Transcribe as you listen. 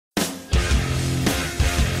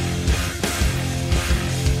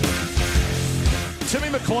Timmy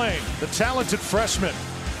McClain, the talented freshman.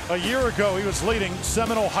 A year ago, he was leading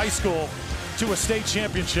Seminole High School to a state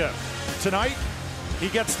championship. Tonight, he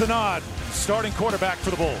gets the nod, starting quarterback for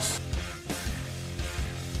the Bulls.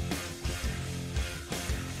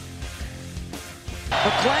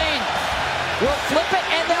 McClain will flip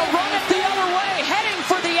it, and they'll run it the other way, heading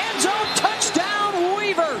for the end zone. Touchdown,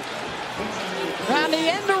 Weaver. And the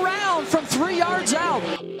end around from 3 yards out.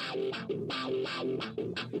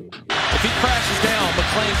 If he crashes down,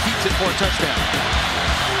 McClain keeps it for a touchdown.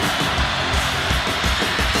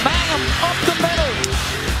 Mangum up the middle.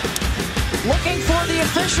 Looking for the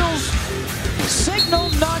officials. Signal,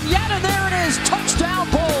 none yet, and there it is. Touchdown,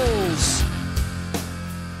 Bulls.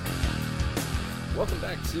 Welcome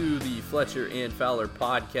back to the Fletcher and Fowler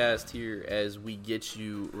podcast here as we get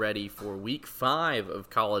you ready for week 5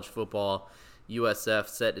 of college football. USF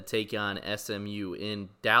set to take on SMU in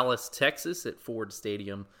Dallas, Texas at Ford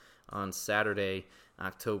Stadium on Saturday,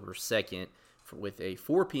 October 2nd with a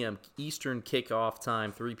 4 p.m. Eastern kickoff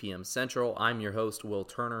time, 3 p.m. Central. I'm your host, Will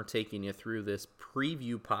Turner, taking you through this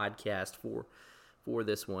preview podcast for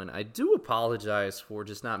this one. I do apologize for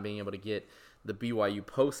just not being able to get the BYU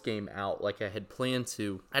postgame out like I had planned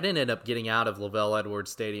to. I didn't end up getting out of LaVell Edwards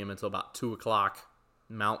Stadium until about 2 o'clock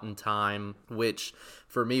Mountain Time, which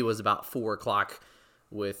for me was about 4 o'clock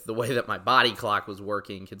with the way that my body clock was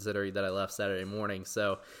working, considering that I left Saturday morning.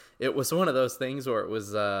 So it was one of those things where it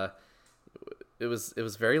was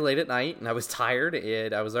very late at night, and I was tired,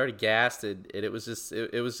 and I was already gassed, and it was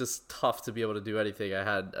just tough to be able to do anything. I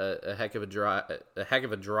had a heck of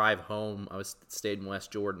a drive home. I stayed in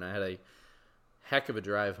West Jordan. I had a heck of a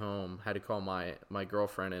drive home. Had to call my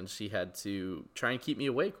girlfriend, and she had to try and keep me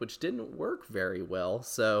awake, which didn't work very well.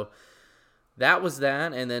 So that was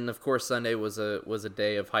that. And then of course Sunday was a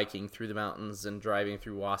day of hiking through the mountains and driving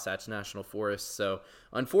through Wasatch National Forest. So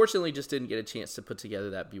unfortunately just didn't get a chance to put together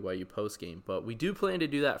that BYU post game, but we do plan to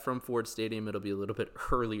do that from Ford Stadium. It'll be a little bit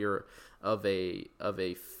earlier of a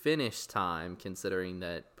finish time, considering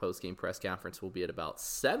that post game press conference will be at about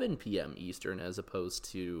 7 p.m. Eastern as opposed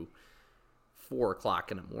to 4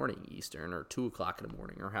 o'clock in the morning Eastern, or 2 o'clock in the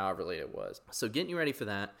morning, or however late it was. So getting you ready for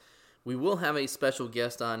that. We will have a special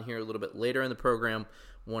guest on here a little bit later in the program.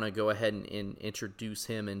 Want to go ahead and introduce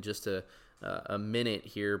him in just a minute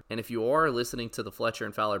here. And if you are listening to the Fletcher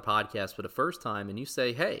and Fowler podcast for the first time and you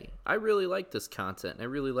say, hey, I really like this content, and I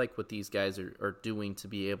really like what these guys are doing to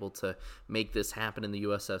be able to make this happen in the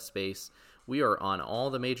USF space, we are on all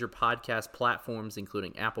the major podcast platforms,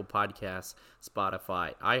 including Apple Podcasts,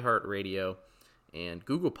 Spotify, iHeartRadio, and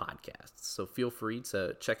Google Podcasts. So feel free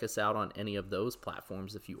to check us out on any of those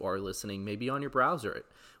platforms if you are listening, maybe on your browser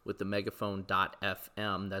with the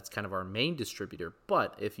megaphone.fm. That's kind of our main distributor.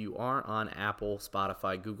 But if you are on Apple,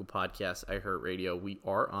 Spotify, Google Podcasts, iHeartRadio, we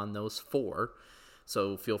are on those 4.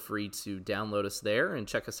 So feel free to download us there and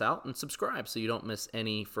check us out and subscribe so you don't miss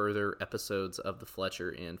any further episodes of the Fletcher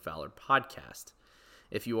and Fowler podcast.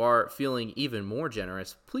 If you are feeling even more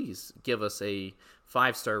generous, please give us a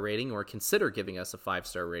 5-star rating, or consider giving us a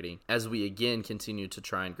 5-star rating as we again continue to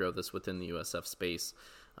try and grow this within the USF space.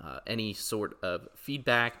 Any sort of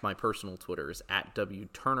feedback, my personal Twitter is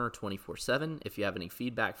 @WTurner247. If you have any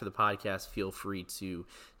feedback for the podcast, feel free to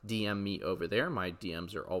DM me over there. My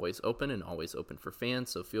DMs are always open and always open for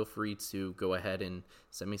fans, so feel free to go ahead and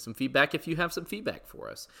send me some feedback if you have some feedback for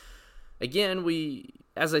us. Again,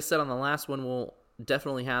 as I said on the last one, we'll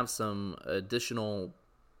definitely have some additional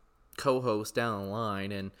co-hosts down the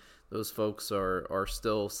line, and those folks are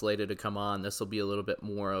still slated to come on. This will be a little bit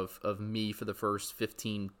more of me for the first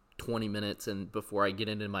 15-20 minutes, and before I get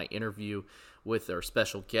into my interview with our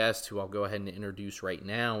special guest, who I'll go ahead and introduce right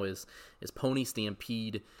now, is Pony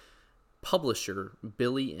Stampede publisher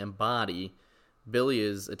Billy Embody. Billy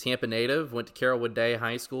is a Tampa native, went to Carrollwood Day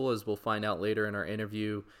High School, as we'll find out later in our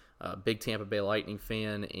interview. Big Tampa Bay Lightning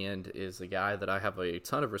fan, and is a guy that I have a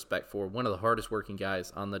ton of respect for. One of the hardest working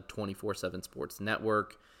guys on the 24/7 Sports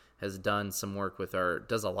Network. Has done some work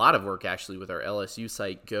does a lot of work actually with our LSU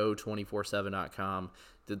site, go247.com.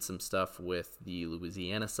 Did some stuff with the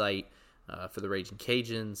Louisiana site for the Raging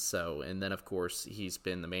Cajuns. So, and then of course he's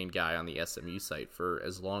been the main guy on the SMU site for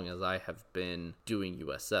as long as I have been doing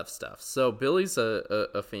USF stuff. So Billy's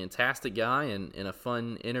a fantastic guy and a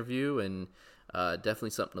fun interview, and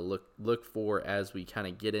definitely something to look for as we kind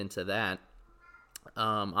of get into that.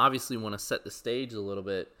 Obviously want to set the stage a little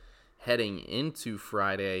bit heading into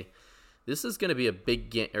Friday. This is going to be a big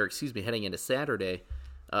game, heading into Saturday.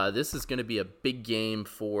 This is going to be a big game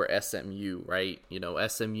for SMU, right? You know,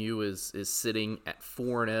 SMU is sitting at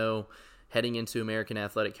 4-0, heading into American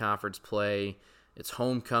Athletic Conference play. It's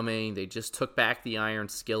homecoming. They just took back the Iron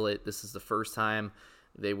Skillet. This is the first time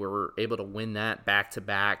they were able to win that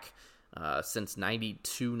back-to-back since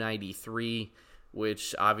 92-93,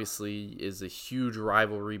 which obviously is a huge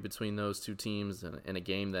rivalry between those two teams, and a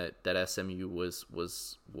game that SMU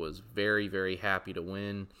was very, very happy to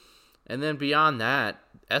win. And then beyond that,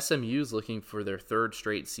 SMU's looking for their third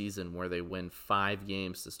straight season where they win 5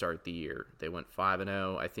 games to start the year. They went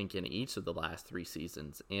 5-0, I think, in each of the last 3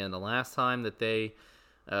 seasons. And the last time that they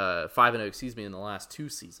 5-0, in the last 2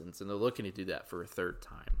 seasons, and they're looking to do that for a third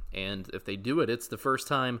time. And if they do it, it's the first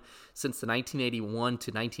time since the 1981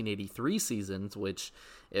 to 1983 seasons, which,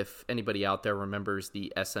 if anybody out there remembers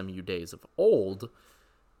the SMU days of old,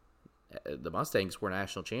 the Mustangs were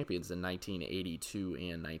national champions in 1982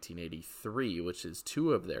 and 1983, which is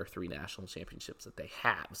 2 of their 3 national championships that they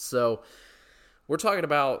have. So we're talking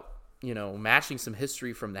about, matching some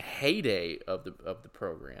history from the heyday of the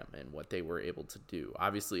program and what they were able to do.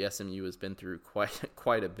 Obviously, SMU has been through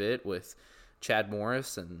quite a bit with Chad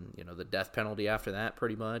Morris and, the death penalty after that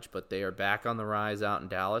pretty much, but they are back on the rise out in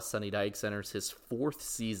Dallas. Sonny Dykes enters his 4th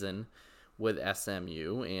season with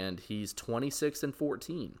SMU, and he's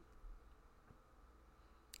 26-14.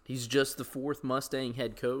 He's just the 4th Mustang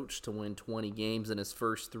head coach to win 20 games in his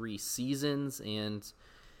first 3 seasons, and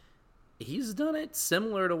he's done it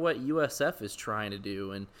similar to what USF is trying to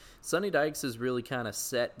do. And Sonny Dykes has really kind of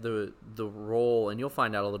set the role, and you'll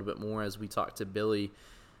find out a little bit more as we talk to Billy.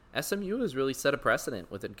 SMU has really set a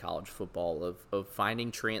precedent within college football of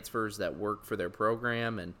finding transfers that work for their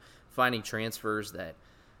program and finding transfers that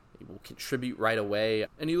will contribute right away.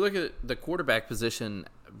 And you look at the quarterback position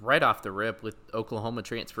right off the rip with Oklahoma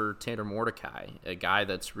transfer Tanner Mordecai, a guy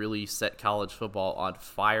that's really set college football on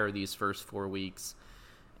fire these first 4 weeks.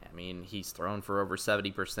 I mean, he's thrown for over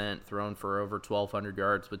 70%, thrown for over 1,200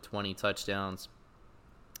 yards with 20 touchdowns,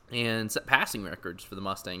 and set passing records for the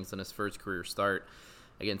Mustangs in his first career start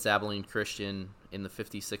against Abilene Christian in the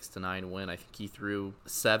 56-9 win. I think he threw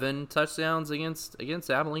 7 touchdowns against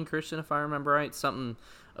Abilene Christian, if I remember right, something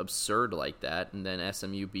absurd like that. And then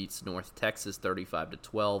SMU beats North Texas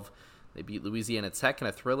 35-12. They beat Louisiana Tech in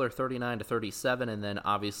a thriller 39-37, and then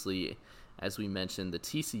obviously, as we mentioned, the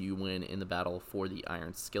TCU win in the battle for the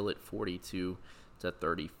Iron Skillet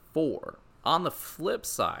 42-34. On the flip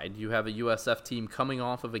side, you have a USF team coming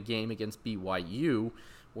off of a game against BYU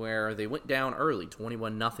where they went down early,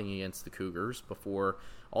 21-0 against the Cougars, before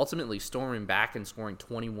ultimately storming back and scoring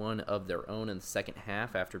 21 of their own in the second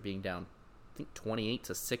half after being down, I think,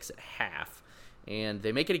 28-6 at half. And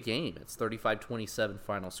they make it a game. It's 35-27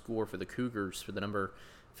 final score for the Cougars, for the number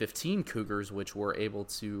 15 Cougars, which were able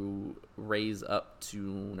to raise up to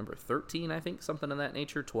number 13, I think, something of that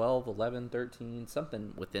nature, 12, 11, 13,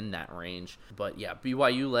 something within that range. But yeah,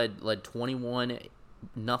 BYU led 21-0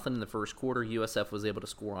 in the first quarter. USF was able to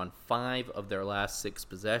score on 5 of their last 6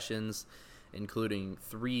 possessions, including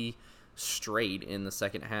 3 straight in the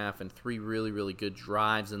second half and 3 really, really good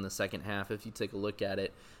drives in the second half, if you take a look at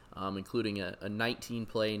it, including a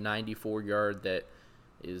 19-play, 94-yard that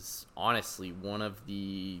is honestly one of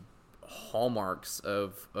the hallmarks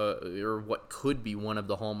of, or what could be one of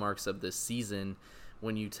the hallmarks of this season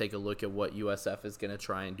when you take a look at what USF is going to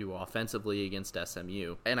try and do offensively against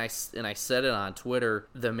SMU. And I said it on Twitter,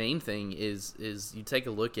 the main thing is you take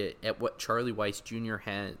a look at what Charlie Weis Jr.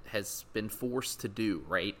 has been forced to do,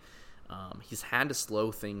 right? He's had to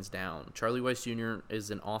slow things down. Charlie Weis Jr.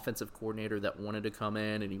 is an offensive coordinator that wanted to come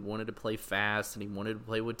in and he wanted to play fast and he wanted to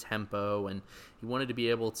play with tempo and he wanted to be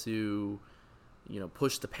able to,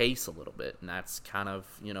 push the pace a little bit. And that's kind of,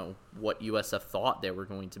 what USF thought they were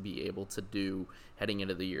going to be able to do heading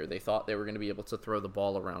into the year. They thought they were going to be able to throw the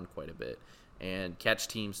ball around quite a bit and catch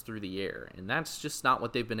teams through the air. And that's just not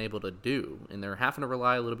what they've been able to do. And they're having to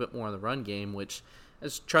rely a little bit more on the run game, which,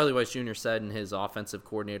 as Charlie Weis Jr. said in his offensive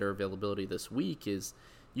coordinator availability this week, is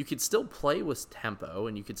you could still play with tempo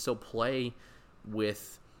and you could still play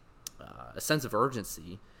with a sense of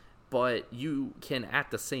urgency, but you can,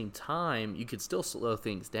 at the same time, you could still slow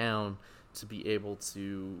things down to be able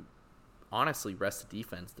to honestly rest the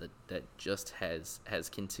defense that just has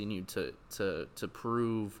continued to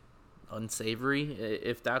prove unsavory,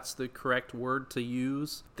 if that's the correct word to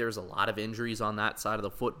use. There's a lot of injuries on that side of the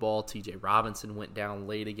football. TJ Robinson went down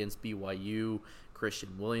late against BYU.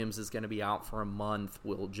 Christian Williams is going to be out for a month.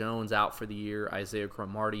 Will Jones out for the year. Isaiah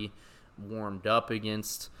Cromartie warmed up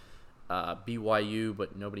against BYU,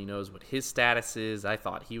 but nobody knows what his status is. I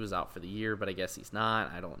thought he was out for the year, but I guess he's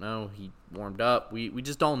not. I don't know. He warmed up. We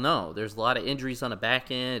just don't know. There's a lot of injuries on the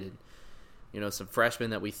back end, and some freshmen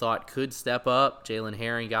that we thought could step up. Jalen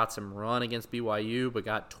Herring got some run against BYU, but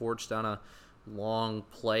got torched on long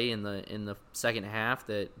play in the second half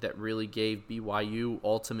that really gave BYU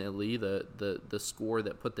ultimately the score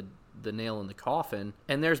that put the nail in the coffin.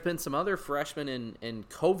 And there's been some other freshmen and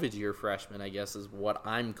COVID year freshmen, I guess is what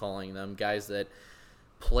I'm calling them, guys that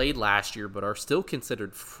played last year but are still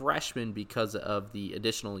considered freshmen because of the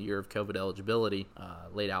additional year of COVID eligibility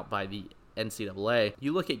laid out by the NCAA.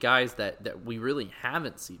 You look at guys that we really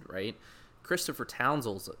haven't seen, right? Christopher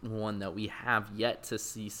Townsell's one that we have yet to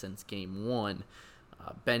see since game one.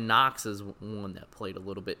 Ben Knox is one that played a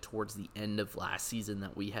little bit towards the end of last season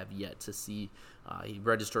that we have yet to see. He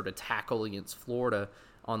registered a tackle against Florida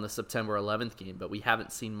on the September 11th game, but we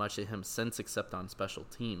haven't seen much of him since except on special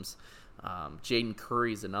teams. Jaden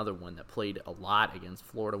Curry's another one that played a lot against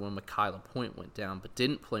Florida when Michaela Point went down, but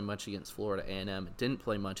didn't play much against Florida A&M and didn't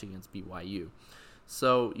play much against BYU.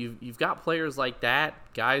 So you've got players like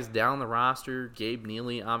that, guys down the roster. Gabe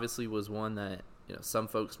Neely obviously was one that some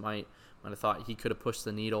folks might have thought he could have pushed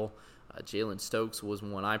the needle. Jalen Stokes was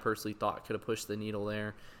one I personally thought could have pushed the needle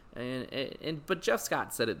there. But Jeff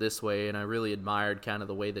Scott said it this way, and I really admired kind of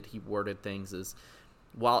the way that he worded things is,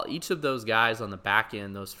 while each of those guys on the back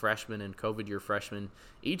end, those freshmen and COVID year freshmen,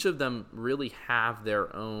 each of them really have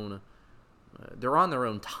their own, they're on their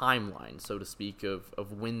own timeline, so to speak,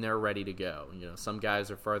 of when they're ready to go. Some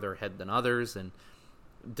guys are farther ahead than others, and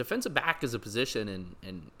defensive back is a position,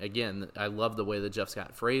 and again, I love the way that Jeff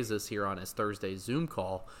Scott phrased this here on his Thursday Zoom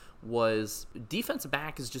call, was defensive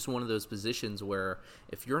back is just one of those positions where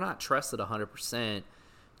if you're not trusted 100%,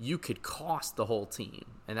 you could cost the whole team.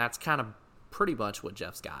 And that's kind of pretty much what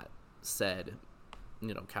Jeff Scott said,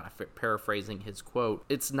 kind of paraphrasing his quote.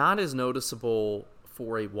 It's not as noticeable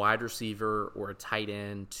for a wide receiver or a tight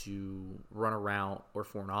end to run a route or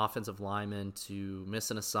for an offensive lineman to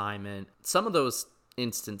miss an assignment. Some of those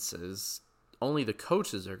instances, only the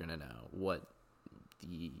coaches are going to know what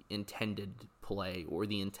the intended play or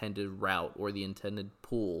the intended route or the intended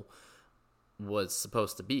pull was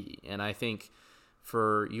supposed to be. And I think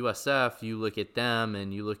for USF, you look at them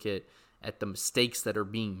and you look at the mistakes that are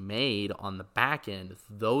being made on the back end,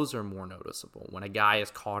 those are more noticeable. When a guy is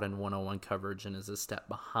caught in one-on-one coverage and is a step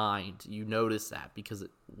behind, you notice that because it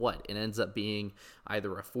ends up being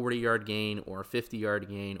either a 40-yard gain or a 50-yard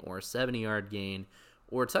gain or a 70-yard gain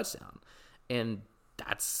or a touchdown. And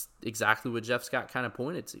that's exactly what Jeff Scott kind of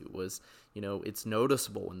pointed to was, it's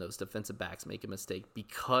noticeable when those defensive backs make a mistake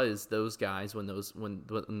because those guys, when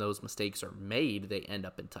those mistakes are made, they end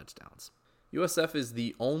up in touchdowns. USF is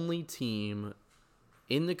the only team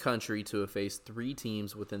in the country to have faced 3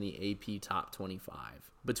 teams within the AP Top 25.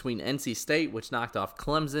 Between NC State, which knocked off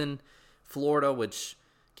Clemson, Florida, which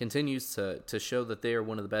continues to show that they are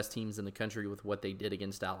one of the best teams in the country with what they did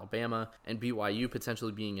against Alabama, and BYU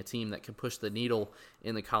potentially being a team that could push the needle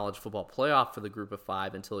in the college football playoff for the group of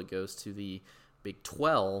 5 until it goes to the Big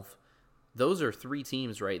 12. Those are 3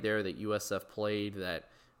 teams right there that USF played that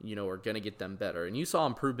are going to get them better. And you saw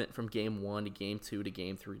improvement from game 1 to game 2 to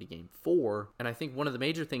game 3 to game 4. And I think one of the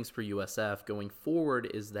major things for USF going forward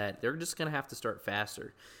is that they're just going to have to start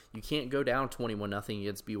faster. You can't go down 21-0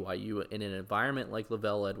 against BYU in an environment like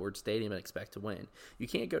LaVell Edwards Stadium and expect to win. You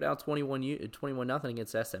can't go down 21-0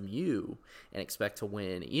 against SMU and expect to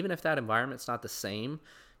win. Even if that environment's not the same,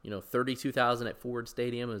 32,000 at Ford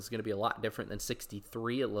Stadium is going to be a lot different than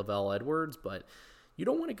 63 at LaVell Edwards, but you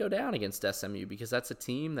don't want to go down against SMU because that's a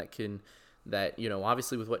team that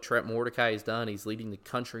obviously with what Trent Mordecai has done, he's leading the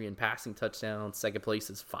country in passing touchdowns. Second place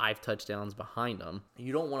is 5 touchdowns behind him.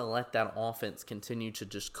 You don't want to let that offense continue to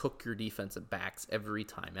just cook your defensive backs every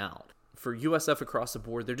time out. For USF across the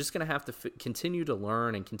board, they're just going to have to continue to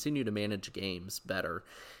learn and continue to manage games better.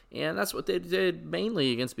 And that's what they did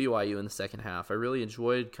mainly against BYU in the second half. I really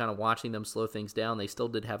enjoyed kind of watching them slow things down. They still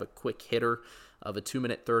did have a quick hitter of a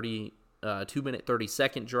 2-minute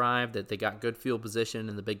 30-second drive that they got good field position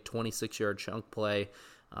in the big 26-yard chunk play,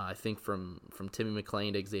 I think from Timmy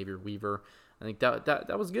McClain to Xavier Weaver. I think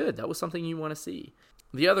that was good. That was something you want to see.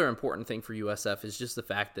 The other important thing for USF is just the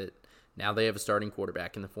fact that now they have a starting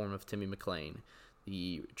quarterback in the form of Timmy McClain.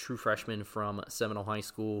 The true freshman from Seminole High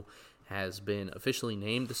School has been officially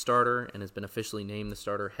named the starter and has been officially named the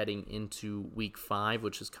starter heading into Week 5,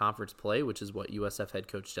 which is conference play, which is what USF head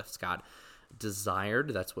coach Jeff Scott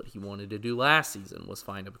desired. That's what he wanted to do last season, was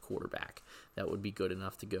find a quarterback that would be good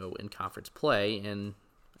enough to go in conference play. And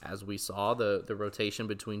as we saw, the rotation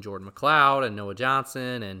between Jordan McLeod and Noah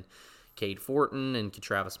Johnson and Cade Fortin and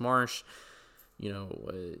Travis Marsh,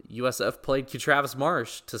 USF played Travis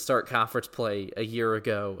Marsh to start conference play a year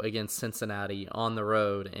ago against Cincinnati on the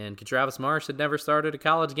road, and Travis Marsh had never started a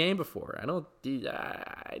college game before. I don't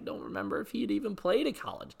remember if he had even played a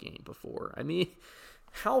college game before. I mean,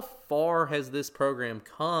 how far has this program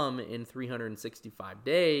come in 365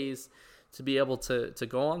 days to be able to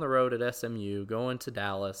go on the road at SMU, go into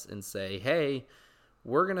Dallas, and say, hey,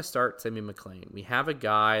 we're going to start Timmy McClain. We have a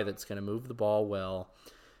guy that's going to move the ball well.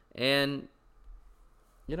 And,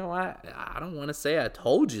 you know, I don't want to say I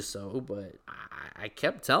told you so, but I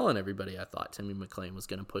kept telling everybody I thought Timmy McClain was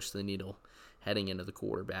going to push the needle heading into the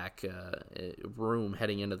quarterback room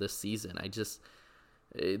heading into this season.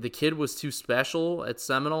 The kid was too special at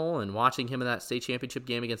Seminole, and watching him in that state championship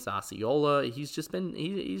game against Osceola, he's just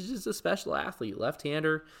a special athlete.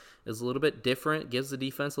 Left-hander is a little bit different, gives the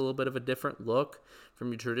defense a little bit of a different look from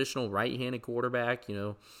your traditional right-handed quarterback. You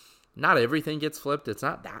know, not everything gets flipped. It's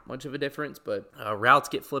not that much of a difference, but routes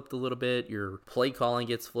get flipped a little bit. Your play calling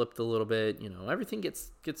gets flipped a little bit. You know, everything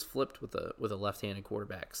gets flipped with a left-handed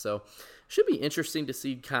quarterback. So it should be interesting to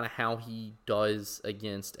see kind of how he does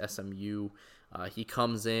against SMU. He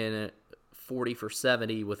comes in 40 for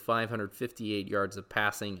 70 with 558 yards of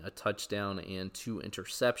passing, a touchdown, and 2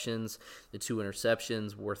 interceptions. The 2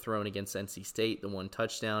 interceptions were thrown against NC State. The 1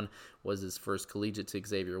 touchdown was his first collegiate to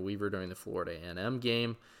Xavier Weaver during the Florida A&M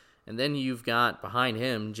game. And then you've got behind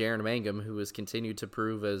him Jaren Mangum, who has continued to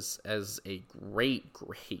prove as a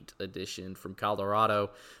great addition from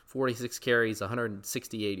Colorado. 46 carries,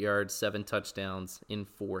 168 yards, 7 touchdowns in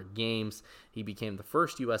 4 games. He became the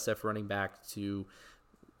first USF running back to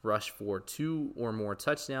rush for 2 or more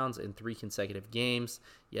touchdowns in 3 consecutive games.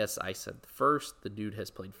 Yes, I said the first. The dude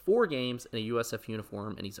has played 4 games in a USF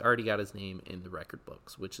uniform, and he's already got his name in the record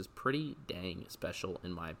books, which is pretty dang special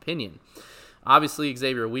in my opinion. Obviously,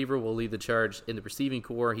 Xavier Weaver will lead the charge in the receiving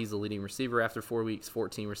corps. He's the leading receiver after 4 weeks,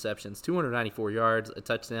 14 receptions, 294 yards, a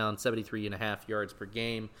touchdown, 73.5 yards per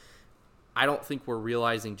game. I don't think we're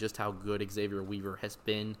realizing just how good Xavier Weaver has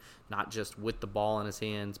been, not just with the ball in his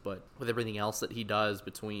hands, but with everything else that he does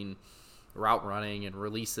between route running and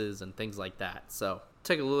releases and things like that. So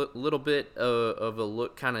take a little bit of a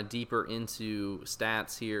look kind of deeper into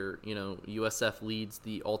stats here. You know, USF leads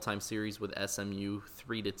the all-time series with SMU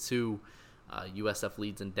 3-2. USF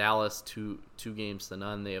leads in Dallas 2 games to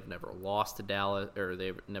none. They have never lost to Dallas, or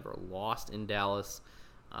they've never lost in Dallas.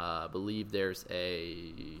 I believe there's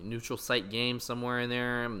a neutral site game somewhere in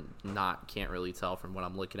there. Can't really tell from what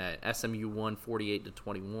I'm looking at. SMU won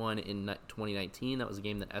 48-21 in 2019. That was a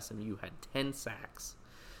game that SMU had 10 sacks.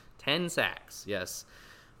 10 sacks, yes.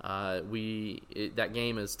 That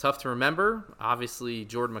game is tough to remember. Obviously,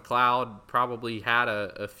 Jordan McLeod probably had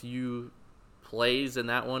a few plays in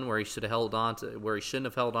that one where he shouldn't have held on to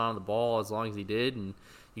the ball as long as he did, and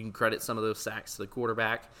you can credit some of those sacks to the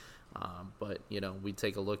quarterback. But you know, we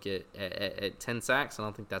take a look at 10 sacks. I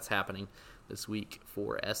don't think that's happening this week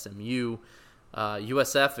for SMU.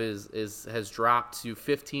 USF has dropped to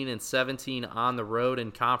 15-17 on the road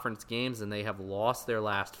in conference games, and they have lost their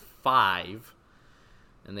last 5.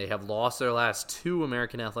 And they have lost their last 2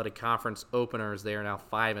 American Athletic Conference openers. They are now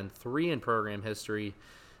 5-3 in program history,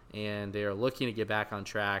 and they are looking to get back on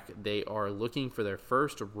track. They are looking for their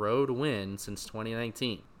first road win since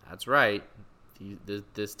 2019. That's right.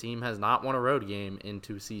 This team has not won a road game in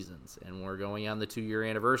 2 seasons, and we're going on the 2-year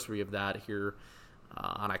anniversary of that here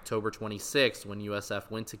on October 26th when USF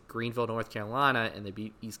went to Greenville, North Carolina, and they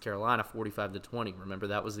beat East Carolina 45-20. Remember,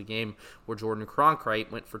 that was the game where Jordan Cronkrite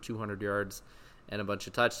went for 200 yards and a bunch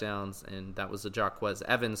of touchdowns, and that was the Jaquez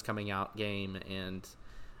Evans coming out game, and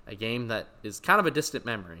a game that is kind of a distant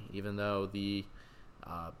memory, even though the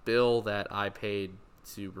bill that I paid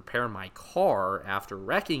to repair my car after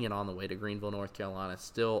wrecking it on the way to Greenville, North Carolina,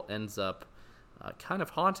 still ends up kind of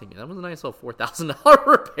haunting me. That was a nice little $4,000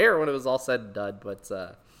 repair when it was all said and done, but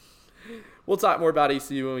we'll talk more about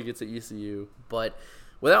ECU when we get to ECU. But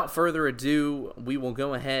without further ado, we will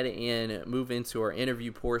go ahead and move into our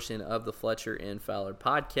interview portion of the Fletcher and Fowler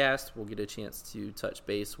podcast. We'll get a chance to touch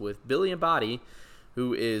base with Billy Embody,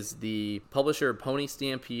 who is the publisher of Pony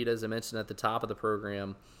Stampede, as I mentioned at the top of the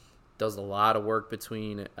program. Does a lot of work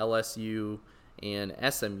between LSU and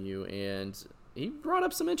SMU, and he brought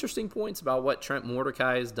up some interesting points about what Trent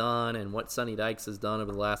Mordecai has done and what Sonny Dykes has done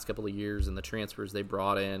over the last couple of years and the transfers they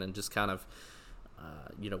brought in, and just kind of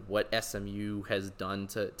what SMU has done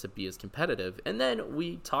to be as competitive. And then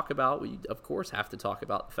we of course have to talk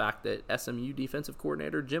about the fact that SMU defensive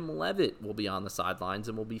coordinator Jim Leavitt will be on the sidelines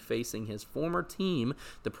and will be facing his former team,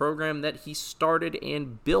 the program that he started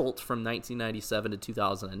and built from 1997 to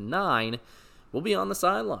 2009, will be on the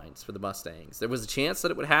sidelines for the Mustangs. There was a chance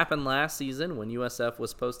that it would happen last season when USF was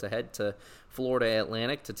supposed to head to Florida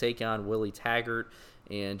Atlantic to take on Willie Taggart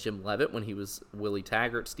and Jim Leavitt when he was Willie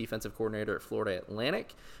Taggart's defensive coordinator at Florida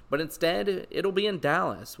Atlantic. But instead, it'll be in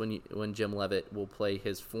Dallas when Jim Leavitt will play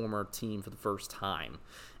his former team for the first time.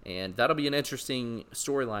 And that'll be an interesting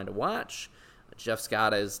storyline to watch. Jeff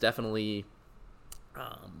Scott has definitely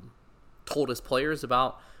told his players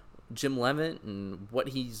about Jim Leavitt and what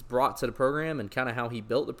he's brought to the program and kind of how he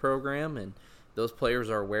built the program, and those players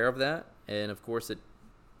are aware of that. And of course, it's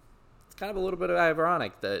kind of a little bit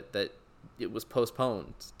ironic that it was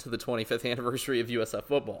postponed to the 25th anniversary of USF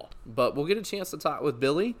football. But we'll get a chance to talk with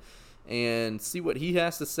Billy and see what he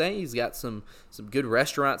has to say. He's got some good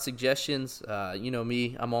restaurant suggestions. You know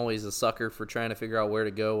me, I'm always a sucker for trying to figure out where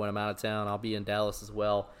to go when I'm out of town. I'll be in Dallas as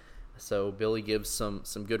well. So Billy gives some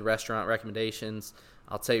good restaurant recommendations.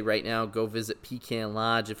 I'll tell you right now, go visit Pecan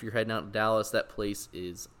Lodge if you're heading out to Dallas. That place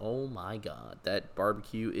is, oh my God, that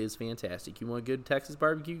barbecue is fantastic. You want good Texas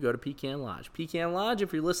barbecue, go to Pecan Lodge. Pecan Lodge,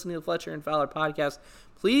 if you're listening to the Fletcher and Fowler podcast,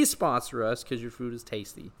 please sponsor us because your food is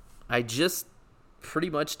tasty. I just pretty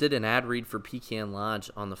much did an ad read for Pecan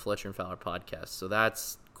Lodge on the Fletcher and Fowler podcast, so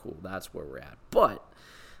that's cool. That's where we're at. But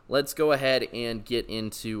let's go ahead and get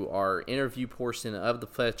into our interview portion of the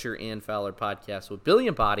Fletcher and Fowler podcast with Billy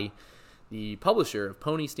Embody, the publisher of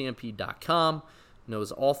PonyStampede.com,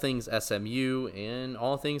 knows all things SMU and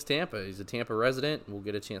all things Tampa. He's a Tampa resident. We'll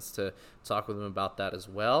get a chance to talk with him about that as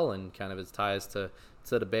well and kind of his ties to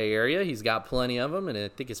the Bay Area. He's got plenty of them, and I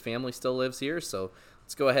think his family still lives here. So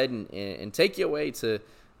let's go ahead and take you away to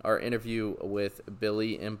our interview with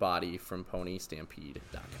Billy Embody from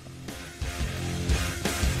PonyStampede.com.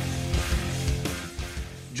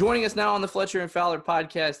 Joining us now on the Fletcher and Fowler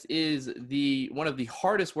podcast is one of the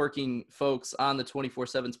hardest working folks on the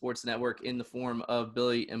 24/7 Sports Network in the form of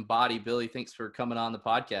Billy Embody. Billy, thanks for coming on the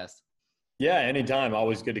podcast. Yeah, anytime.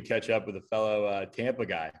 Always good to catch up with a fellow Tampa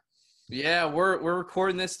guy. Yeah, we're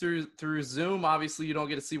recording this through Zoom. Obviously, you don't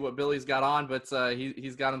get to see what Billy's got on, but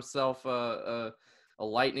he's got himself a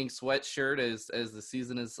Lightning sweatshirt as the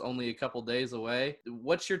season is only a couple days away.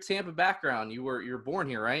 What's your Tampa background? You're born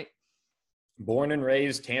here, right? Born and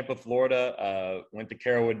raised Tampa, Florida. Went to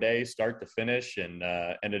Carrollwood Day, start to finish, and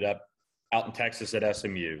ended up out in Texas at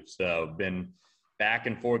SMU. So been back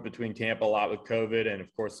and forth between Tampa a lot with COVID, and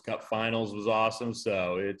of course the Cup Finals was awesome.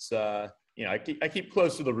 So it's I keep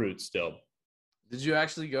close to the roots still. Did you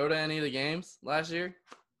actually go to any of the games last year?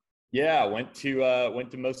 Yeah, went to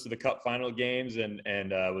most of the Cup Final games and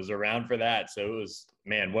was around for that. So it was,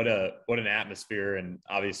 man, what an atmosphere, and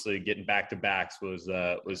obviously getting back to backs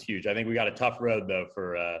was huge. I think we got a tough road though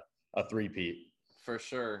for a three-peat. For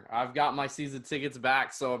sure. I've got my season tickets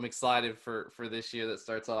back, so I'm excited for this year that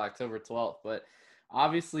starts on October 12th. But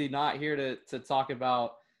obviously not here to talk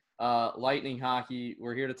about Lightning hockey.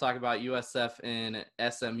 We're here to talk about USF and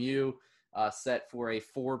SMU, set for a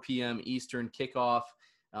 4 p.m. Eastern kickoff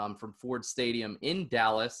from Ford Stadium in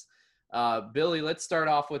Dallas. Billy, let's start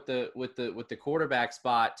off with the quarterback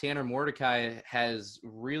spot. Tanner Mordecai has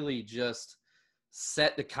really just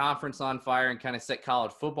set the conference on fire and kind of set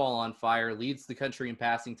college football on fire. Leads the country in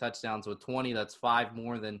passing touchdowns with 20. That's 5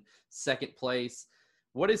 more than second place.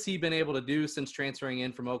 What has he been able to do since transferring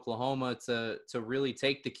in from Oklahoma to really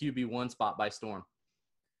take the QB1 spot by storm?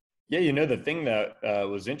 Yeah, the thing that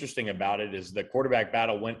was interesting about it is the quarterback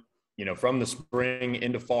battle went, from the spring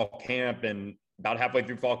into fall camp, and about halfway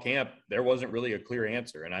through fall camp, there wasn't really a clear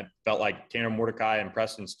answer. And I felt like Tanner Mordecai and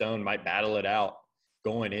Preston Stone might battle it out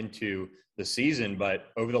going into the season. But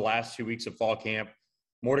over the last 2 weeks of fall camp,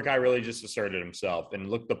 Mordecai really just asserted himself and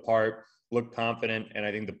looked the part, looked confident. And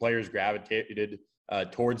I think the players gravitated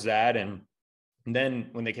towards that. And then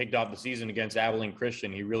when they kicked off the season against Abilene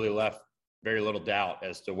Christian, he really left very little doubt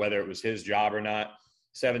as to whether it was his job or not.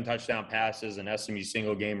 7 touchdown passes, an SMU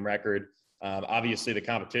single game record. Obviously the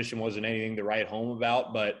competition wasn't anything to write home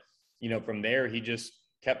about, but from there he just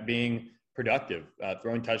kept being productive,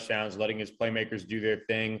 throwing touchdowns, letting his playmakers do their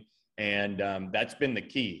thing. And that's been the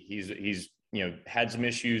key. He's had some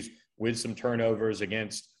issues with some turnovers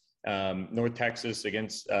against North Texas,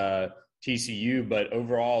 against TCU, but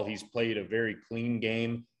overall he's played a very clean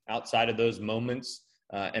game outside of those moments.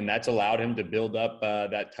 And that's allowed him to build up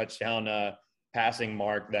that touchdown passing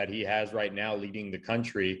mark that he has right now, leading the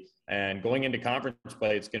country. And going into conference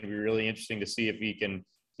play, it's going to be really interesting to see if he can,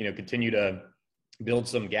 continue to build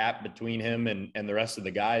some gap between him and the rest of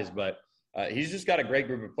the guys. But he's just got a great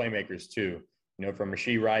group of playmakers too. From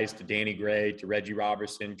Rashee Rice to Danny Gray to Reggie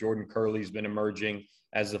Robertson, Jordan Curley's been emerging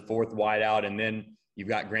as the 4th wideout. And then you've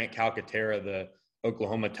got Grant Calcaterra,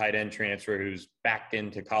 Oklahoma tight end transfer who's back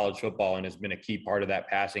into college football and has been a key part of that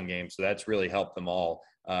passing game. So that's really helped them all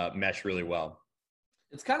mesh really well.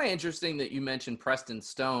 It's kind of interesting that you mentioned Preston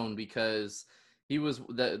Stone because he was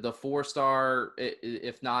the 4-star,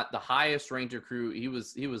 if not the highest ranked recruit. He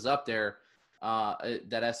was up there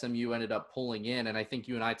that SMU ended up pulling in, and I think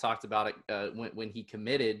you and I talked about it when he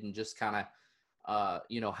committed, and just kind of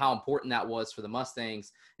how important that was for the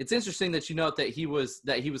Mustangs. It's interesting that you note that he was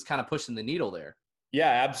kind of pushing the needle there. Yeah,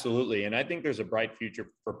 absolutely. And I think there's a bright future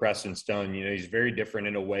for Preston Stone. He's very different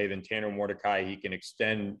in a way than Tanner Mordecai. He can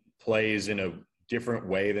extend plays in a different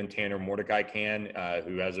way than Tanner Mordecai can,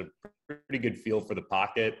 who has a pretty good feel for the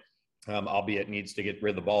pocket, albeit needs to get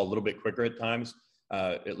rid of the ball a little bit quicker at times,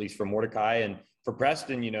 at least for Mordecai. And for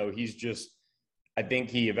Preston, he's just, I think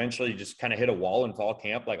he eventually just kind of hit a wall in fall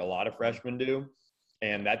camp like a lot of freshmen do.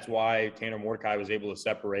 And that's why Tanner Mordecai was able to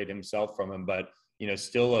separate himself from him. But,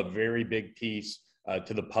 still a very big piece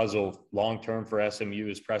to the puzzle long-term for SMU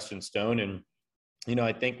is Preston Stone. And,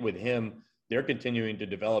 I think with him, they're continuing to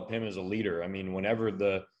develop him as a leader. I mean, whenever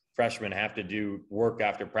the freshmen have to do work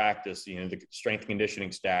after practice, the strength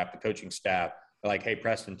conditioning staff, the coaching staff are like, hey,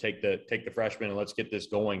 Preston, take the freshman and let's get this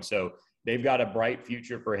going. So they've got a bright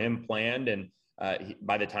future for him planned. And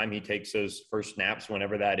by the time he takes those first snaps,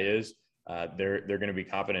 whenever that is, they're going to be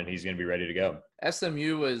confident he's going to be ready to go.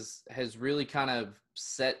 SMU has really kind of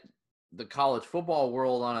set the college football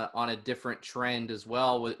world on a different trend as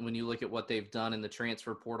well. When you look at what they've done in the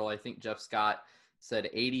transfer portal, I think Jeff Scott said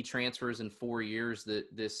 80 transfers in 4 years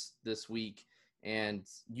this week. And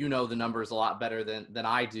the numbers a lot better than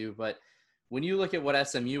I do. But when you look at what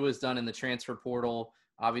SMU has done in the transfer portal,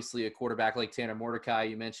 obviously a quarterback like Tanner Mordecai,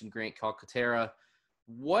 you mentioned Grant Calcaterra.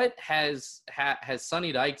 What has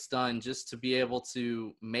Sonny Dykes done just to be able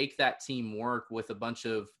to make that team work with a bunch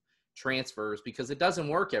of transfers? Because it doesn't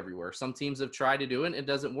work everywhere. Some teams have tried to do it and it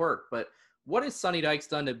doesn't work. But what has Sonny Dykes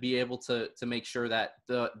done to be able to make sure that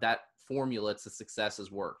that formula to success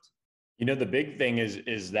has worked? The big thing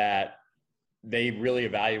is that they really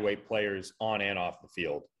evaluate players on and off the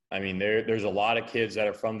field. I mean, there's a lot of kids that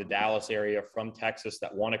are from the Dallas area, from Texas,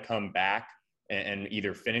 that want to come back and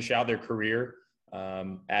either finish out their career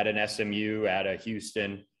at an SMU, at a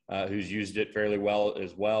Houston, who's used it fairly well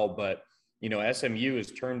as well. But, SMU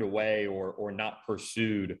has turned away or not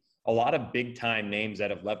pursued a lot of big time names that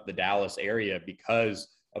have left the Dallas area because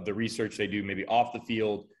of the research they do, maybe off the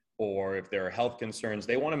field, or if there are health concerns.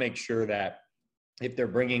 They want to make sure that if they're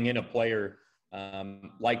bringing in a player,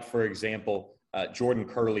 like, for example, Jordan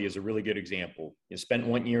Curley is a really good example. He spent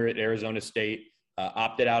 1 year at Arizona State,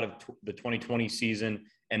 opted out of the 2020 season,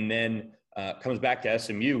 and then comes back to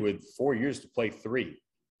SMU with 4 years to play 3.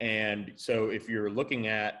 And so if you're looking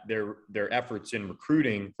at their efforts in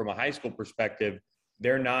recruiting from a high school perspective,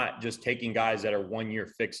 they're not just taking guys that are 1 year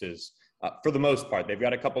fixes. For the most part, they've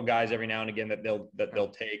got a couple guys every now and again that they'll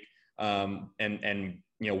take and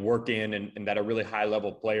work in and that are really high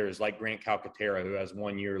level players like Grant Calcaterra, who has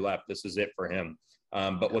 1 year left. This is it for him.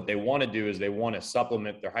 But what they want to do is they want to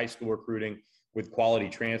supplement their high school recruiting with quality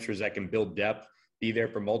transfers that can build depth, be there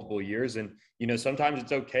for multiple years. And, sometimes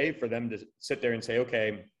it's okay for them to sit there and say,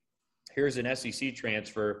 okay, here's an SEC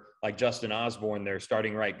transfer like Justin Osborne, their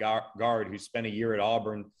starting right guard, who spent a year at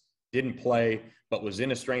Auburn, didn't play, but was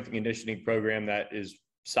in a strength and conditioning program that is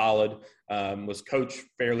solid, was coached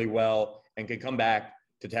fairly well, and could come back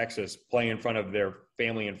to Texas, play in front of their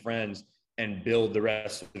family and friends, and build the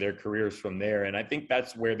rest of their careers from there. And I think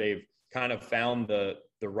that's where they've kind of found the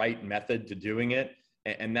right method to doing it.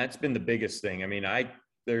 And that's been the biggest thing. I mean,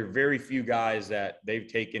 there are very few guys that they've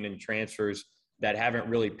taken in transfers that haven't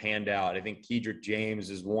really panned out. I think Kedrick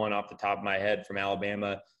James is one off the top of my head from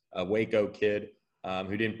Alabama, a Waco kid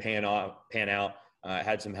who didn't pan out,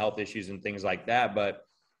 had some health issues and things like that. But,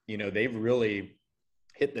 they've really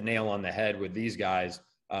hit the nail on the head with these guys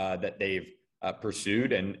that they've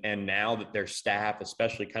pursued. And now that their staff,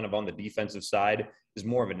 especially kind of on the defensive side, is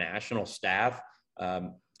more of a national staff.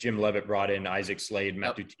 Jim Leavitt brought in Isaac Slade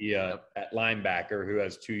Matutia at linebacker, who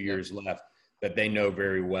has 2 years left, that they know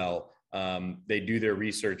very well. They do their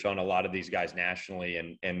research on a lot of these guys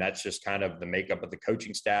nationally, and that's just kind of the makeup of the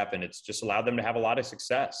coaching staff, and it's just allowed them to have a lot of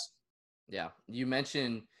success. Yeah, you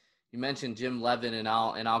mentioned Jim Leavitt, and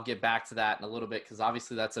I'll get back to that in a little bit, because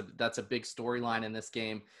obviously that's a big storyline in this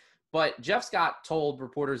game. But Jeff Scott told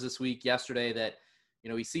reporters yesterday that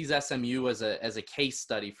he sees SMU as a case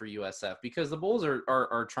study for USF, because the Bulls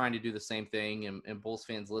are trying to do the same thing, and Bulls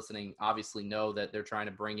fans listening obviously know that they're trying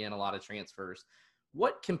to bring in a lot of transfers.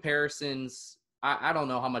 What comparisons, I don't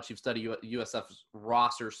know how much you've studied USF's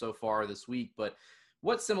roster so far this week, but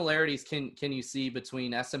What similarities can you see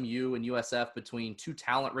between SMU and USF, between two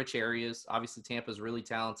talent-rich areas? Obviously, Tampa's really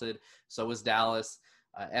talented. So is Dallas.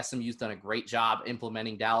 SMU's done a great job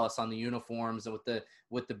implementing Dallas on the uniforms and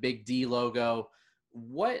with the big D logo.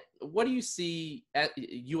 What do you see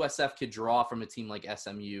USF could draw from a team like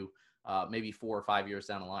SMU, maybe 4 or 5 years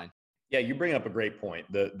down the line? Yeah, you bring up a great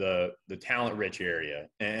point. The talent-rich area,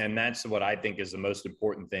 and that's what I think is the most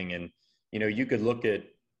important thing. And you could look at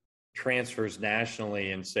transfers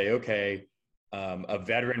nationally and say, okay, a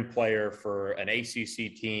veteran player for an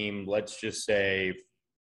ACC team, let's just say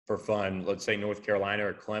for fun, let's say North Carolina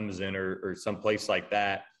or Clemson or someplace like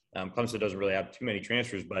that. Clemson doesn't really have too many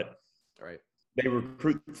transfers, but they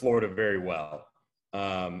recruit Florida very well.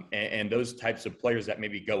 And those types of players that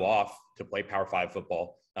maybe go off to play Power 5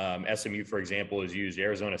 football. SMU, for example, has used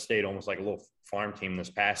Arizona State almost like a little farm team this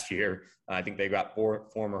past year. I think they got 4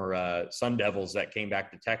 former Sun Devils that came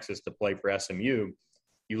back to Texas to play for SMU.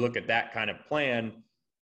 You look at that kind of plan,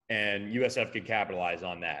 and USF could capitalize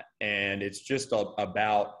on that. And it's just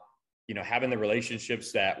about, having the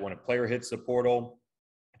relationships that when a player hits the portal,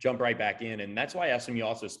 jump right back in. And that's why SMU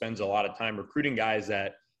also spends a lot of time recruiting guys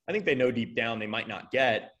that I think they know deep down they might not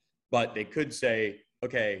get, but they could say,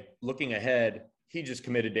 okay, looking ahead, he just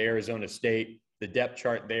committed to Arizona State. The depth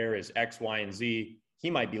chart there is X, Y, and Z. He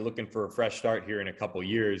might be looking for a fresh start here in a couple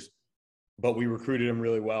years, but we recruited him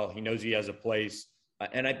really well. He knows he has a place.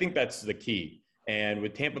 And I think that's the key. And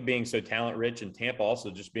with Tampa being so talent rich and Tampa also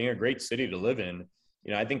just being a great city to live in,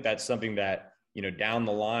 I think that's something that, down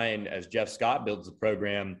the line as Jeff Scott builds the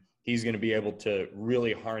program, he's going to be able to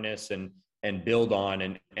really harness and build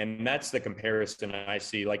on. And that's the comparison I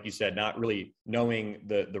see, like you said, not really knowing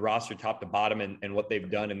the roster top to bottom and what they've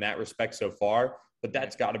done in that respect so far, but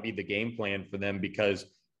that's got to be the game plan for them, because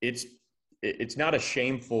it's not a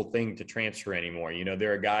shameful thing to transfer anymore.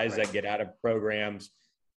 There are guys that get out of programs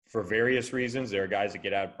for various reasons. There are guys that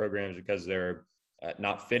get out of programs because they're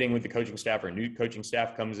not fitting with the coaching staff, or a new coaching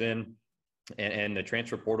staff comes in, and the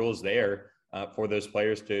transfer portal is there for those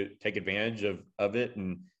players to take advantage of it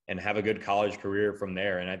and have a good college career from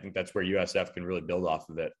there. And I think that's where USF can really build off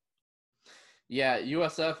of it. Yeah,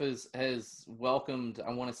 USF has welcomed,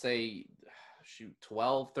 I want to say,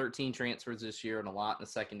 12, 13 transfers this year, and a lot in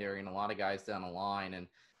the secondary and a lot of guys down the line. And,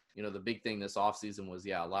 the big thing this offseason was,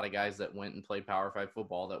 a lot of guys that went and played Power 5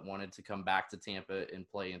 football that wanted to come back to Tampa and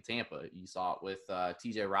play in Tampa. You saw it with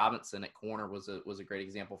TJ Robinson at corner was a great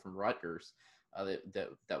example from Rutgers.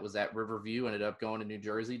 That was at Riverview, ended up going to New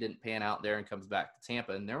Jersey, didn't pan out there, and comes back to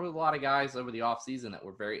Tampa. And there were a lot of guys over the offseason that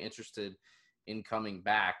were very interested in coming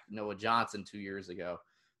back. Noah Johnson 2 years ago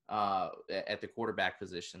at the quarterback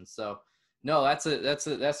position. So, no, that's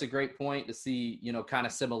a great point to see, kind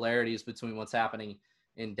of similarities between what's happening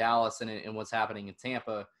in Dallas and what's happening in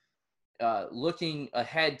Tampa. Looking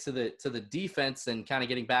ahead to the defense and kind of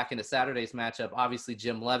getting back into Saturday's matchup, obviously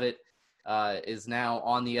Jim Leavitt is now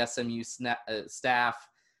on the SMU staff.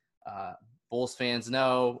 Bulls fans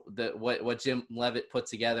know that what Jim Leavitt put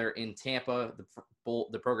together in Tampa,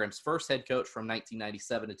 the program's first head coach from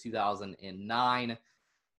 1997 to 2009.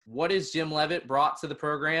 What has Jim Leavitt brought to the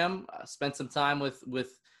program? Spent some time with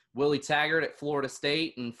Willie Taggart at Florida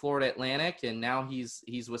State and Florida Atlantic, and now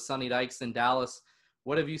he's with Sonny Dykes in Dallas.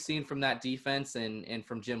 What have you seen from that defense and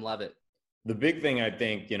from Jim Leavitt? The big thing, I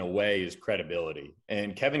think, in a way, is credibility.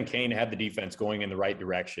 And Kevin Kane had the defense going in the right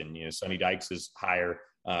direction. Sonny Dykes is higher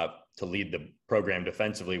to lead the program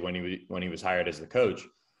defensively when he was hired as the coach.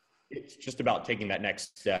 It's just about taking that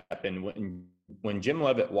next step. And when Jim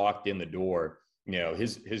Leavitt walked in the door,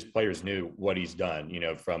 his players knew what he's done.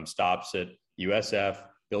 From stops at USF,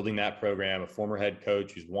 building that program, a former head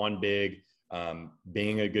coach who's won big,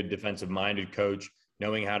 being a good defensive-minded coach,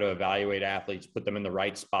 knowing how to evaluate athletes, put them in the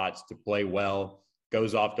right spots to play well,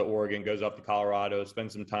 goes off to Oregon, goes off to Colorado,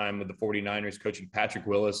 spends some time with the 49ers coaching Patrick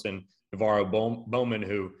Willis and Navarro Bowman,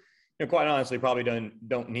 who, quite honestly, probably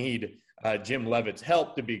don't need Jim Leavitt's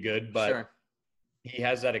help to be good, but sure, he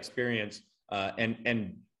has that experience.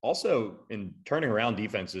 And also in turning around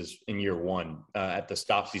defenses in year one at the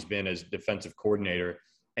stops he's been as defensive coordinator.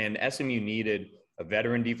 And SMU needed a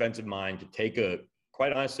veteran defensive mind to take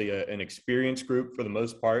quite honestly, an experienced group for the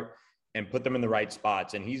most part and put them in the right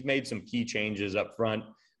spots. And he's made some key changes up front.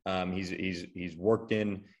 He's worked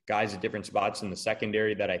in guys at different spots in the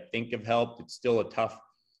secondary that I think have helped. It's still a tough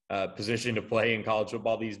position to play in college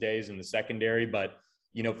football these days in the secondary, but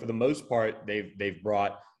for the most part, they've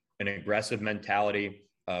brought an aggressive mentality,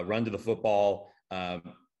 run to the football.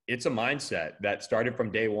 It's a mindset that started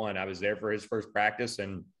from day one. I was there for his first practice,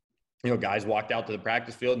 and guys walked out to the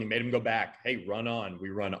practice field and he made them go back. Hey, run on. We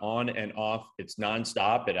run on and off. It's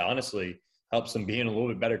nonstop. It honestly, helps him be in a little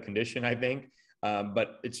bit better condition, I think.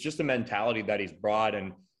 But it's just a mentality that he's brought.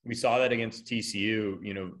 And we saw that against TCU,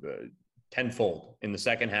 tenfold in the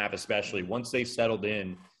second half, especially once they settled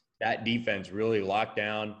in. That defense really locked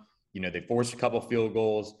down. They forced a couple field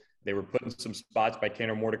goals. They were put in some spots by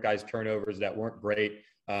Tanner Mordecai's turnovers that weren't great,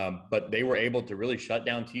 but they were able to really shut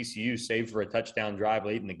down TCU, save for a touchdown drive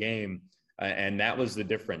late in the game, and that was the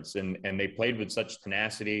difference. And they played with such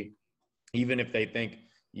tenacity, even if they think,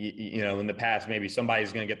 in the past maybe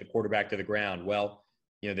somebody's going to get the quarterback to the ground. Well,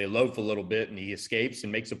 they loaf a little bit, and he escapes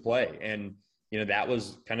and makes a play. And that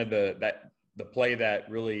was kind of the play that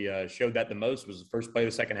really showed that the most was the first play of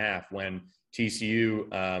the second half when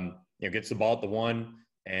TCU gets the ball at the 1,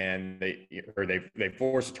 and they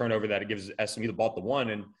force a turnover that it gives SMU the ball at the 1,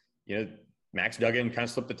 and Max Duggan kind of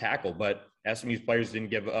slipped the tackle, but SMU's players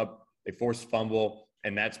didn't give up. They forced fumble,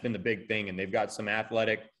 and that's been the big thing. And they've got some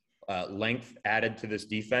athletic length added to this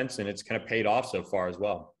defense, and it's kind of paid off so far as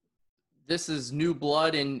well. This is new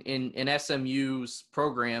blood in SMU's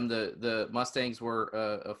program. The Mustangs were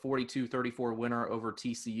a 42-34 winner over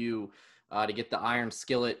TCU to get the Iron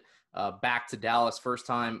Skillet back to Dallas. First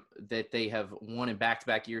time that they have won in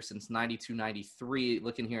back-to-back years since 92-93.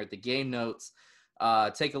 Looking here at the game notes,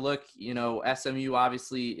 take a look. SMU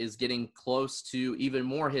obviously is getting close to even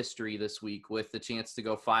more history this week with the chance to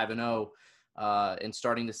go 5-0 and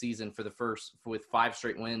starting the season with 5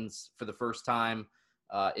 straight wins for the first time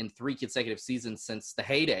in 3 consecutive seasons since the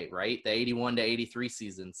heyday, right? The 81-83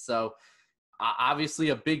 season. So obviously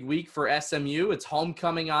a big week for SMU. It's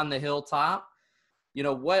homecoming on the hilltop.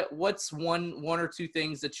 What's one or two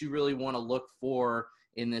things that you really want to look for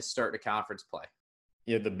in this start to conference play?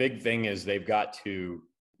 Yeah, the big thing is they've got to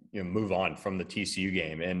move on from the TCU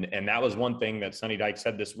game. And that was one thing that Sonny Dykes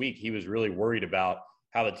said this week. He was really worried about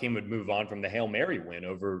how the team would move on from the Hail Mary win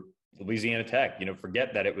over Louisiana Tech.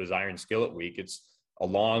 Forget that it was Iron Skillet week. It's a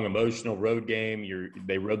long, emotional road game.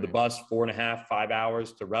 They rode the bus 4.5, 5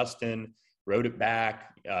 hours to Ruston, rode it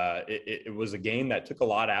back. It was a game that took a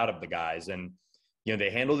lot out of the guys. And they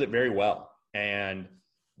handled it very well. And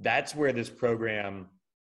that's where this program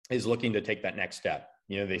is looking to take that next step.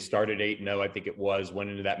 They started 8-0, I think it was, went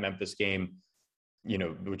into that Memphis game,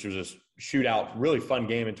 which was a shootout, really fun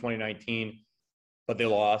game in 2019, but they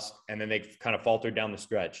lost. And then they kind of faltered down the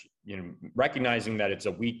stretch, recognizing that it's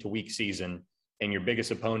a week-to-week season and your biggest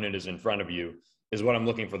opponent is in front of you is what I'm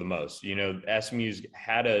looking for the most. SMU's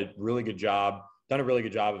done a really good job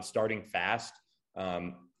of starting fast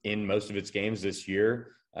in most of its games this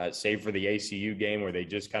year, save for the ACU game where they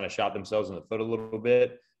just kind of shot themselves in the foot a little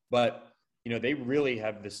bit. But, they really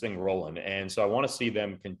have this thing rolling. And so I want to see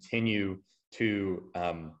them continue to,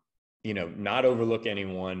 not overlook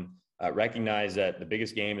anyone, recognize that the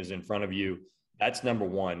biggest game is in front of you. That's number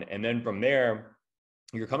one. And then from there,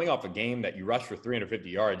 you're coming off a game that you rushed for 350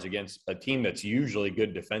 yards against a team that's usually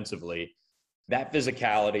good defensively. That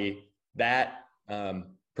physicality, that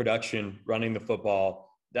production, running the football,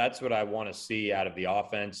 that's what I want to see out of the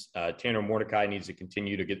offense. Tanner Mordecai needs to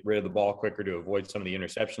continue to get rid of the ball quicker to avoid some of the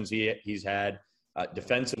interceptions he's had.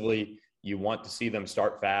 Defensively, you want to see them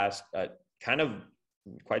start fast, kind of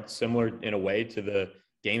quite similar in a way to the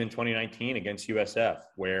game in 2019 against USF,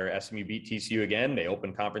 where SMU beat TCU again. They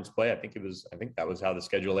opened conference play. I think that was how the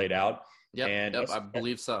schedule laid out. Yep, I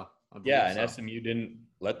believe so. SMU didn't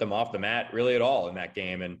let them off the mat really at all in that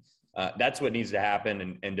game. And that's what needs to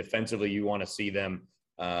happen. And defensively, you want to see them,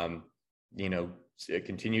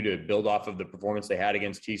 continue to build off of the performance they had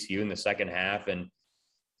against TCU in the second half. And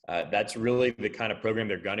that's really the kind of program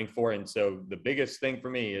they're gunning for. And so the biggest thing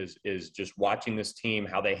for me is just watching this team,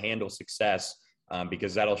 how they handle success,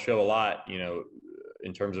 because that'll show a lot,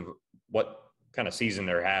 in terms of what kind of season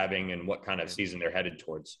they're having and what kind of season they're headed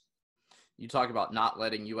towards. You talk about not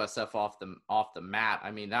letting USF off the mat.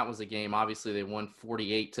 I mean, that was a game. Obviously, they won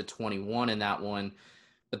 48-21 in that one,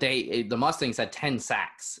 but the Mustangs had 10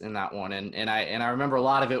 sacks in that one, and I remember a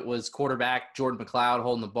lot of it was quarterback Jordan McLeod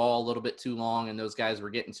holding the ball a little bit too long, and those guys were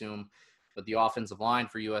getting to him. But the offensive line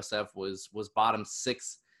for USF was bottom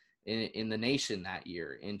 6 in the nation that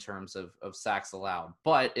year in terms of sacks allowed.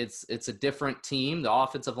 But it's a different team. The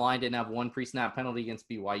offensive line didn't have one pre-snap penalty against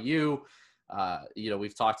BYU.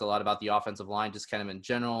 We've talked a lot about the offensive line just kind of in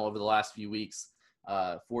general over the last few weeks.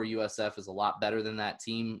 For USF is a lot better than that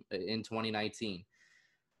team in 2019.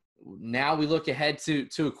 Now we look ahead to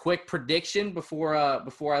a quick prediction before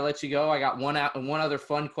I let you go. I got one other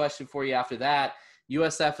fun question for you after that.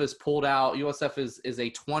 USF is pulled out. USF is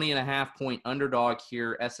a 20.5 point underdog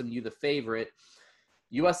here. SMU the favorite.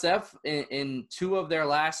 USF in 2 of their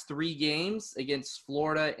last 3 games against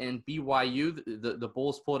Florida and BYU, the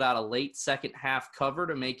Bulls pulled out a late second half cover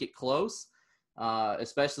to make it close.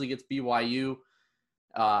 especially against BYU.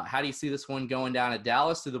 How do you see this one going down at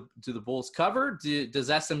Dallas? Do the Bulls cover?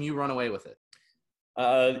 Does SMU run away with it?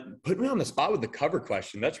 Put me on the spot with the cover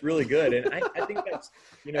question. That's really good. And I think that's,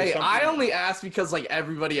 hey, I only ask because like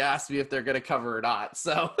everybody asks me if they're going to cover or not.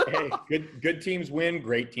 So hey, good teams win,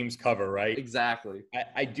 great teams cover, right? Exactly.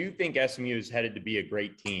 I do think SMU is headed to be a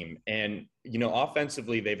great team. And,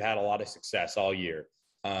 offensively, they've had a lot of success all year.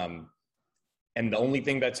 And the only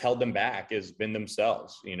thing that's held them back has been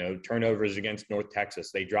themselves. Turnovers against North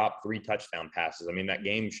Texas. They dropped 3 touchdown passes. I mean, that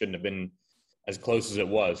game shouldn't have been as close as it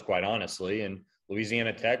was, quite honestly. And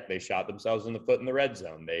Louisiana Tech, they shot themselves in the foot in the red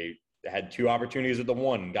zone. They had 2 opportunities at the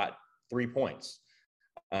 1 and got 3 points,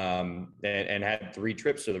 and had 3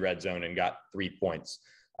 trips to the red zone and got 3 points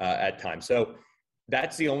at times. So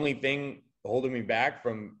that's the only thing holding me back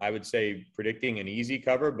from, I would say, predicting an easy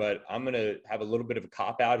cover. But I'm going to have a little bit of a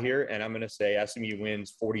cop out here, and I'm going to say SMU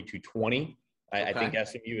wins 42-20. I think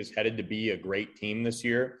SMU is headed to be a great team this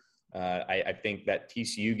year. I think that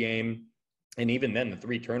TCU game, and even then the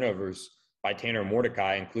 3 turnovers by Tanner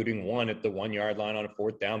Mordecai, including one at the 1-yard line on a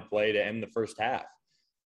 4th down play to end the first half.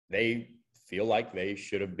 They feel like they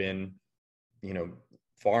should have been,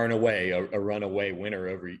 far and away a runaway winner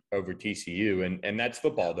over TCU. And that's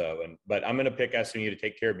football, though. But I'm going to pick SMU to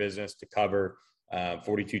take care of business, to cover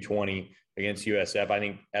 42-20 against USF. I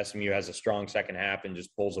think SMU has a strong second half and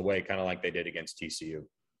just pulls away kind of like they did against TCU.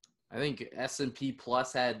 I think S&P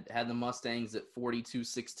Plus had the Mustangs at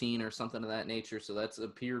 42-16 or something of that nature. So that's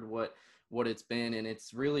appeared what it's been, and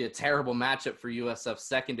it's really a terrible matchup for USF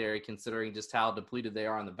secondary considering just how depleted they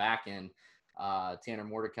are on the back end. Tanner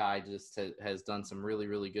Mordecai just has done some really,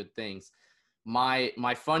 really good things.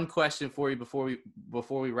 My fun question for you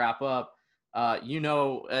before we wrap up,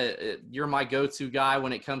 you're my go-to guy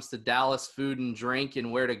when it comes to Dallas food and drink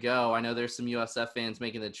and where to go. I know there's some USF fans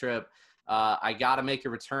making the trip. I got to make a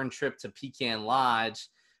return trip to Pecan Lodge.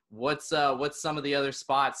 What's some of the other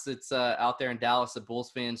spots that's out there in Dallas that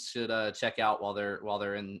Bulls fans should check out while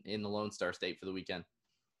they're in the Lone Star State for the weekend?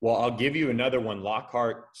 Well, I'll give you another one.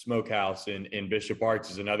 Lockhart Smokehouse in Bishop Arts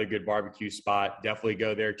is another good barbecue spot. Definitely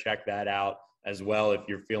go there, check that out as well if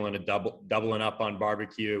you're feeling doubling up on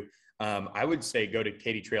barbecue. I would say go to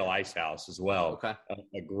Katy Trail Ice House as well. Okay.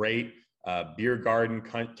 A great beer garden,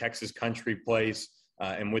 Texas country place.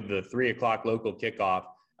 And with the 3:00 local kickoff,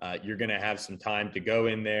 you're going to have some time to go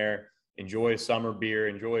in there, enjoy a summer beer,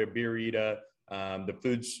 enjoy a beerita.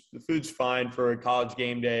 The food's fine for a college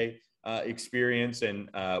game day experience, and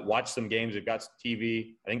watch some games. They've got some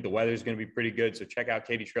TV. I think the weather's going to be pretty good, so check out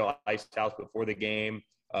Katy Trail Ice House before the game.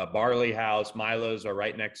 Barley House, Milo's are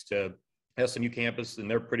right next to SMU campus, and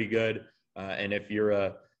they're pretty good. And if you're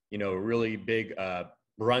a really big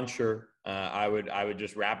bruncher, I would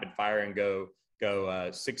just rapid fire and go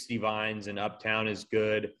 60 Vines in Uptown is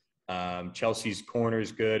good. Chelsea's Corner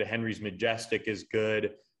is good. Henry's Majestic is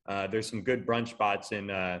good. There's some good brunch spots in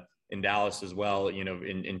Dallas as well,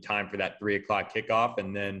 in time for that 3:00 kickoff.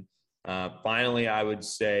 And then finally, I would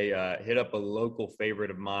say hit up a local favorite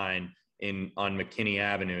of mine on McKinney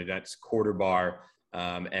Avenue. That's Quarter Bar.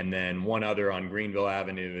 And then one other on Greenville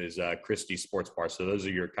Avenue is Christie's Sports Bar. So those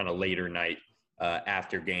are your kind of later night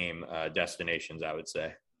after game destinations, I would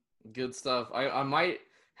say. Good stuff. I might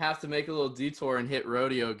have to make a little detour and hit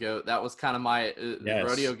Rodeo Goat. That was kind of my yes.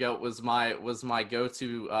 Rodeo Goat was my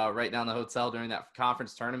go-to right down the hotel during that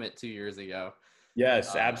conference tournament 2 years ago.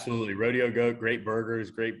 Yes, absolutely. Rodeo Goat, great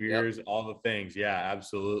burgers, great beers, Yep. all the things. Yeah,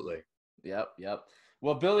 absolutely. Yep.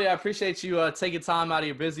 Well, Billy, I appreciate you taking time out of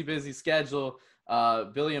your busy schedule.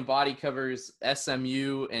 Billy Embody covers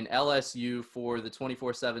SMU and LSU for the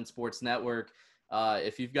 24/7 Sports Network.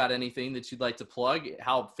 If you've got anything that you'd like to plug,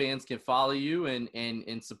 how fans can follow you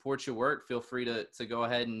and support your work, feel free to go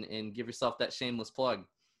ahead and give yourself that shameless plug.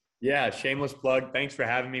 Yeah, shameless plug. Thanks for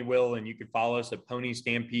having me, Will. And you can follow us at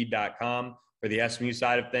ponystampede.com for the SMU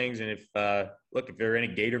side of things. And if there are any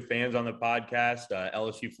Gator fans on the podcast,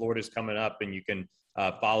 LSU Florida is coming up, and you can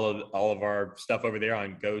follow all of our stuff over there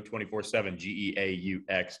on Go247,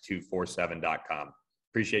 GEAUX247.com.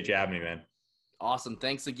 Appreciate you having me, man. Awesome.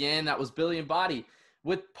 Thanks again. That was Billy Embody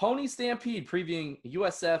with Pony Stampede previewing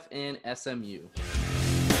USF and SMU.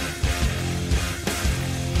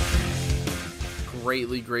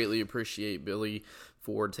 Greatly appreciate Billy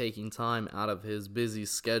for taking time out of his busy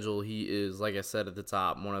schedule. He is, like I said at the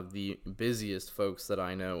top, one of the busiest folks that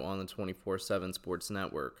I know on the 24/7 Sports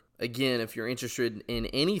Network. Again, if you're interested in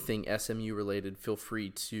anything SMU related, feel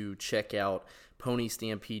free to check out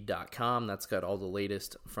ponystampede.com. That's got all the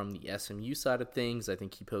latest from the SMU side of things. I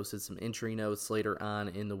think he posted some entry notes later on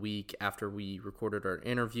in the week after we recorded our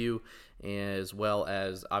interview, as well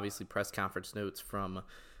as obviously press conference notes from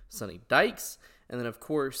Sonny Dykes. And then, of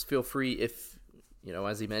course, feel free, if,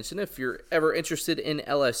 as he mentioned, if you're ever interested in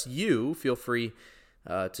LSU, feel free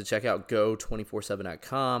to check out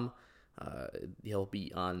go247.com. He'll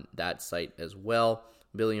be on that site as well.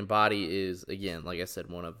 Billy Embody is, again, like I said,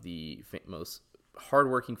 one of the most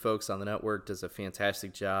hardworking folks on the network, does a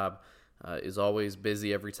fantastic job, is always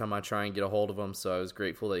busy every time I try and get a hold of him, so I was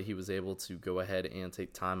grateful that he was able to go ahead and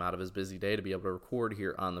take time out of his busy day to be able to record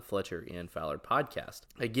here on the Fletcher and Fowler podcast.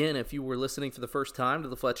 Again, if you were listening for the first time to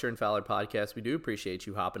the Fletcher and Fowler podcast, we do appreciate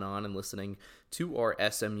you hopping on and listening to our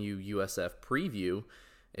SMU USF preview.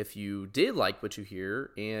 If you did like what you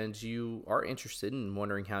hear and you are interested in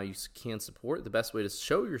wondering how you can support, the best way to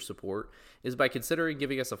show your support is by considering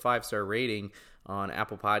giving us a 5-star rating on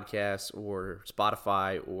Apple Podcasts or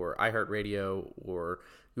Spotify or iHeartRadio or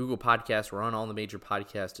Google Podcasts. We're on all the major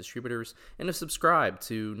podcast distributors. And to subscribe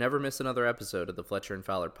to never miss another episode of the Fletcher and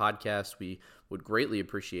Fowler podcast. We would greatly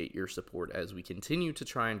appreciate your support as we continue to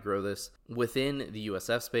try and grow this within the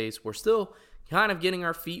USF space. We're still kind of getting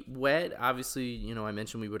our feet wet. Obviously, I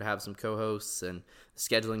mentioned we would have some co-hosts, and the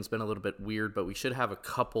scheduling's been a little bit weird, but we should have a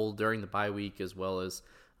couple during the bye week, as well as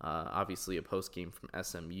obviously a post game from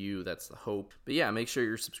SMU. That's the hope. But yeah, make sure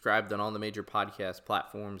you're subscribed on all the major podcast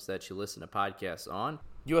platforms that you listen to podcasts on.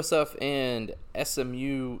 USF and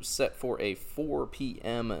SMU set for a 4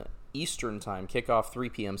 p.m. Eastern time kickoff, 3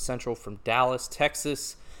 p.m. Central from Dallas,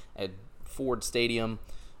 Texas, at Ford Stadium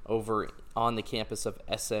over on the campus of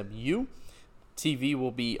SMU. TV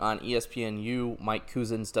will be on ESPNU. Mike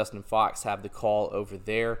Cousins, Dustin Fox have the call over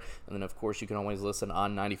there. And then, of course, you can always listen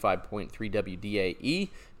on 95.3 WDAE.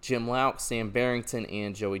 Jim Lauk, Sam Barrington,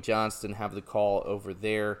 and Joey Johnston have the call over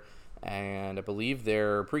there. And I believe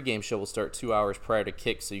their pregame show will start 2 hours prior to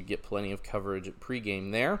kick, so you get plenty of coverage at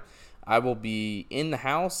pregame there. I will be in the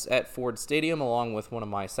house at Ford Stadium along with one of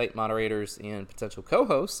my site moderators and potential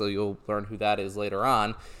co-hosts, so you'll learn who that is later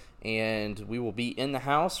on. And we will be in the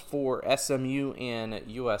house for SMU and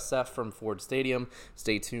USF from Ford Stadium.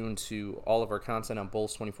 Stay tuned to all of our content on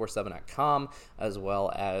Bulls247.com, as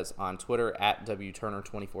well as on Twitter at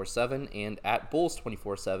WTurner247 and at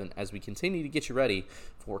Bulls247 as we continue to get you ready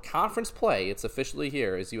for conference play. It's officially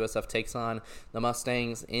here as USF takes on the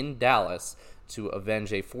Mustangs in Dallas to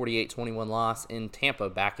avenge a 48-21 loss in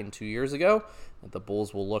Tampa back in 2 years ago. The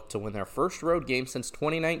Bulls will look to win their first road game since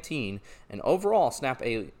 2019 and overall snap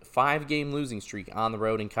a 5-game losing streak on the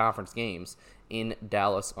road in conference games in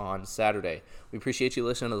Dallas on Saturday. We appreciate you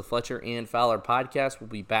listening to the Fletcher and Fowler podcast. We'll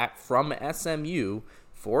be back from SMU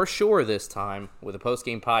for sure this time with a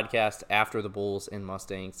post-game podcast after the Bulls and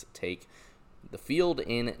Mustangs take the field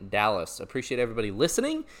in Dallas. Appreciate everybody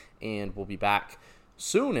listening, and we'll be back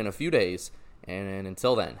soon in a few days. And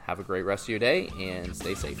until then, have a great rest of your day and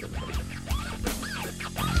stay safe, everybody.